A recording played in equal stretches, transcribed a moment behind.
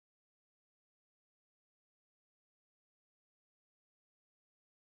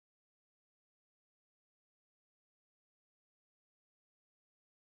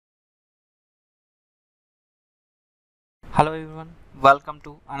Hello everyone, welcome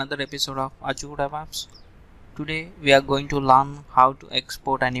to another episode of Azure DevOps. Today we are going to learn how to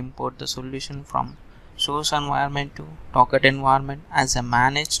export and import the solution from source environment to target environment as a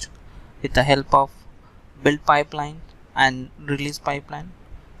managed with the help of build pipeline and release pipeline.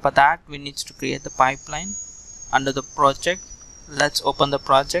 For that we need to create the pipeline under the project. Let's open the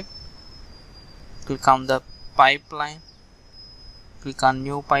project, click on the pipeline, click on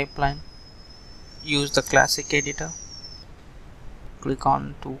new pipeline, use the classic editor. Click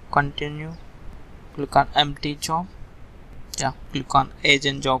on to continue, click on empty job, click on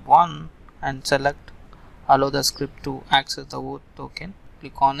agent job 1 and select allow the script to access the OAuth token.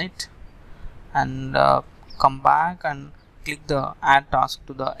 Click on it and come back and click the add task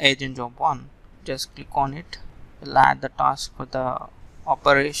to the agent job 1. Just click on it. We'll add the task for the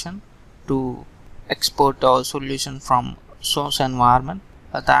operation to export our solution from source environment.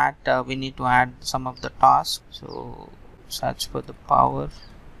 For that we need to add some of the tasks. So search for the power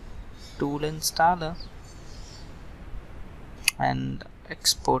tool installer and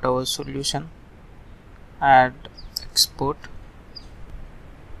export our solution. Add export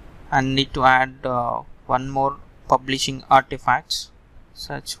and need to add one more publishing artifacts.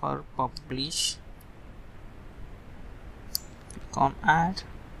 Search for publish, click on add.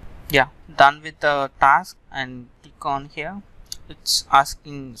 Done with the task and click on here. It's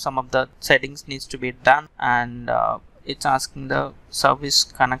asking some of the settings needs to be done, and it's asking the service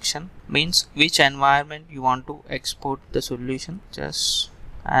connection, means which environment you want to export the solution.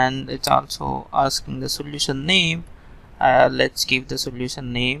 And it's also asking the solution name. Let's give the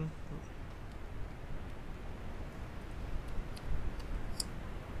solution name.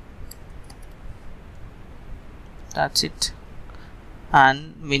 That's it.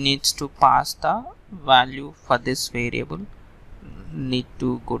 And we need to pass the value for this variable. Need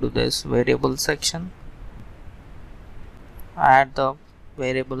to go to this variable section, add the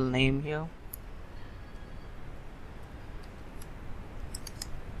variable name here,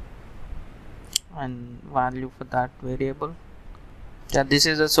 and value for that variable. This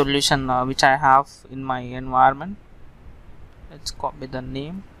is a solution which I have in my environment. Let's copy the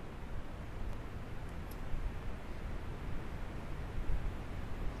name.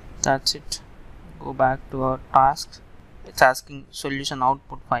 That's it. Go back to our tasks. It's asking solution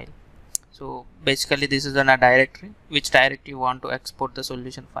output file. So basically this is in a directory. Which directory you want to export the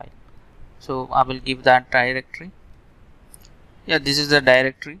solution file? So I will give that directory. This is the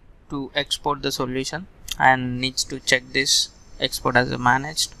directory to export the solution, and needs to check this export as a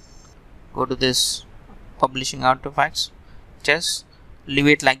managed. Go to this publishing artifacts, just leave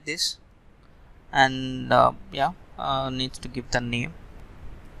it like this, and needs to give the name.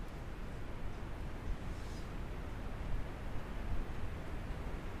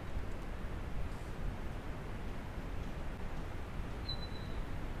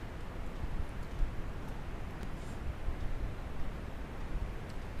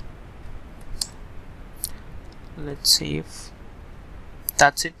 Let's see if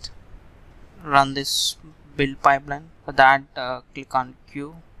that's it. Run this build pipeline. For that click on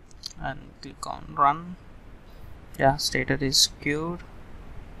queue and click on run. Status is queued.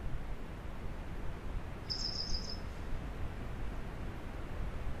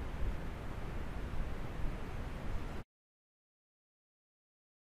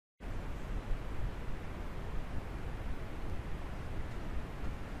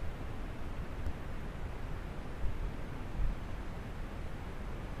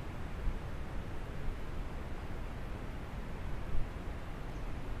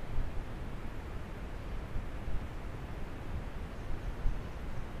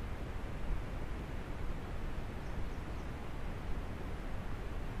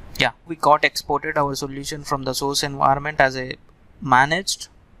 We got exported our solution from the source environment as a managed.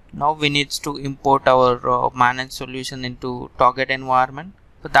 Now we need to import our managed solution into target environment.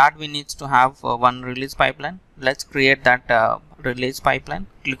 For that we need to have one release pipeline. Let's create that release pipeline.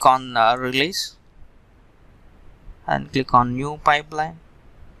 Click on release and click on new pipeline.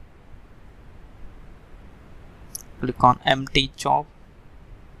 Click on empty job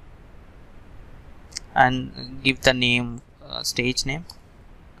and give the name stage name.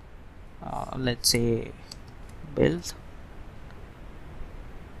 Let's say build.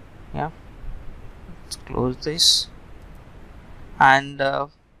 Let's close this and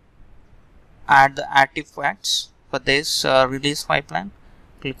add the artifacts for this release pipeline.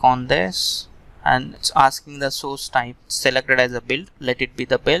 Click on this and it's asking the source type selected as a build. Let it be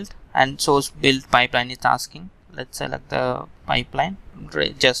the build, and source build pipeline is asking. Let's select the pipeline.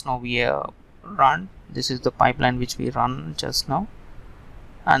 Just now we run. This is the pipeline which we run just now.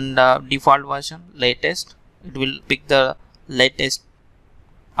 And default version latest, it will pick the latest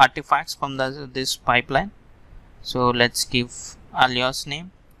artifacts from this pipeline. So let's give alias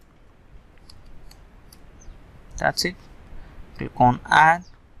name. That's it. Click on add.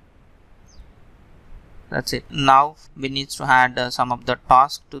 That's it. Now we need to add some of the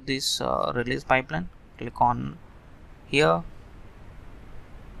tasks to this release pipeline. Click on here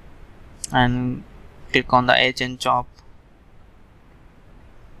and click on the agent job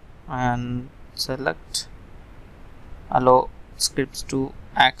and select allow scripts to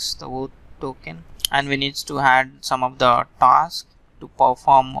access the OAuth token, and we need to add some of the tasks to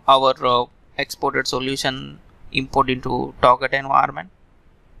perform our exported solution import into target environment.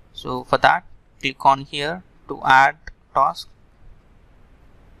 So for that, click on here to add task,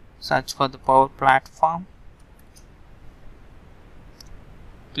 search for the Power Platform,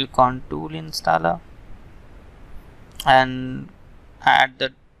 click on tool installer and add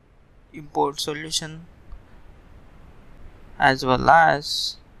the import solution as well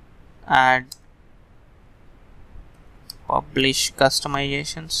as add publish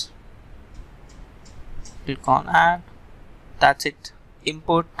customizations. Click on add. That's it.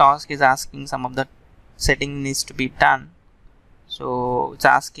 Import task is asking some of the setting needs to be done. So it's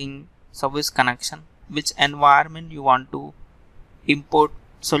asking service connection, which environment you want to import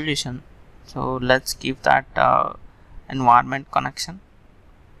solution. So let's give that environment connection.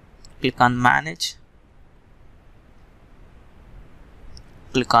 Click on manage.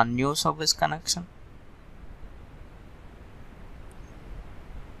 Click on new service connection.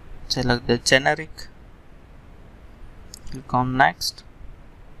 Select the generic. Click on next.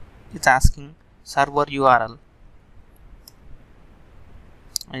 It's asking server URL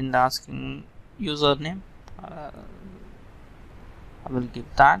and asking username. I will give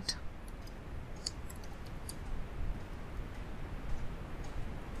that.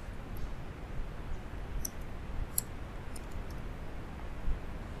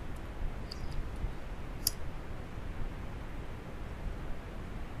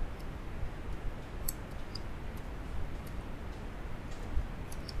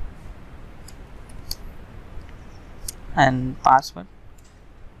 And password.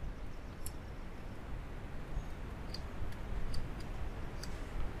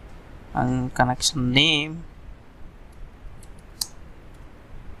 And connection name.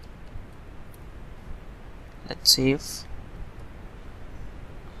 Let's save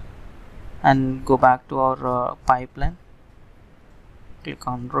and go back to our pipeline. Click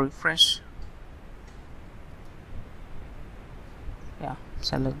on refresh. Yeah,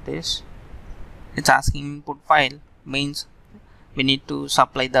 select this. It's asking input file, means we need to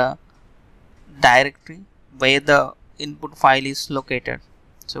supply the directory where the input file is located.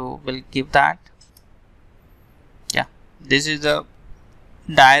 So we'll give that. Yeah, this is the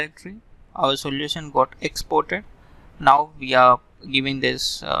directory our solution got exported. Now we are giving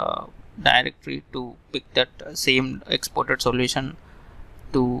this directory to pick that same exported solution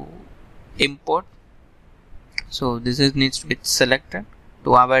to import. So this is needs to be selected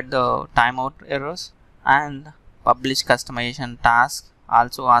to avoid the timeout errors. And publish customization task,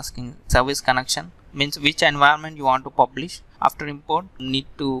 also asking service connection, means which environment you want to publish. After import, need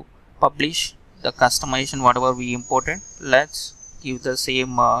to publish the customization whatever we imported. Let's give the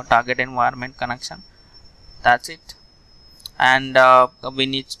same target environment connection. That's it. And we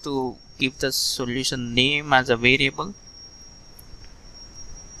need to give the solution name as a variable.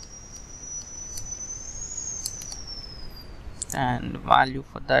 And value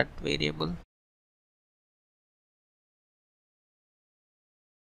for that variable.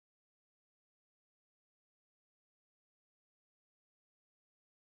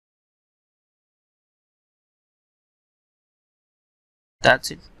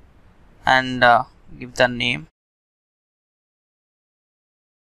 That's it. And give the name.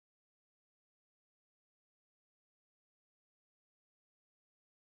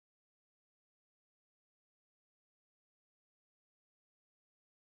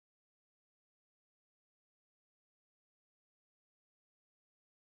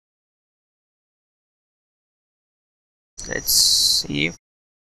 Let's save.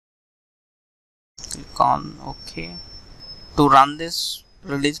 Click on OK. To run this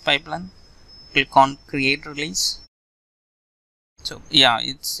release pipeline, click on create release. So yeah,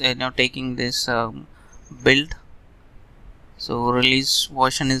 it's now taking this build. So release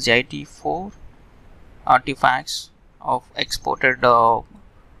version is IT4. Artifacts of exported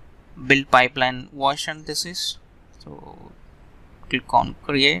build pipeline version this is. So click on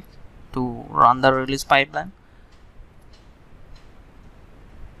create to run the release pipeline.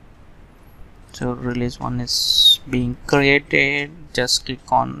 So release 1 is being created. Just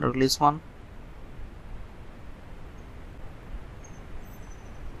click on release 1.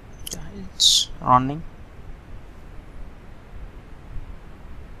 it's running.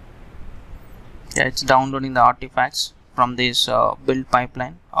 Yeah, it's downloading the artifacts from this build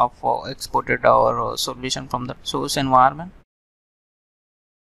pipeline of exported our solution from the source environment.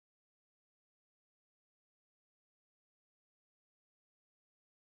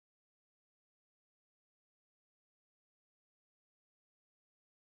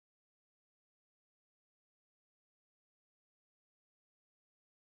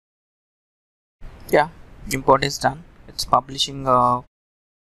 Yeah, import is done. It's publishing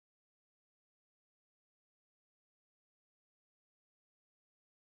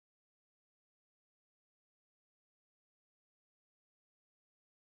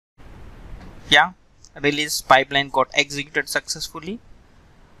yeah, release pipeline got executed successfully,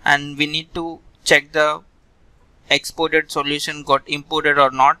 and we need to check the exported solution got imported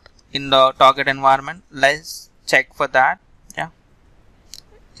or not in the target environment. Let's check for that. Yeah,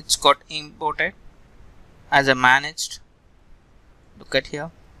 it's got imported as a managed. Look at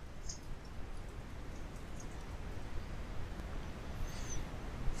here.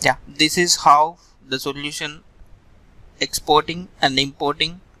 Yeah, this is how the solution exporting and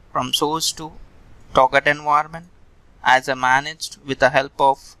importing from source to target environment as a managed with the help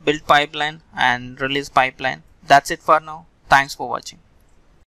of build pipeline and release pipeline. That's it for now. Thanks for watching.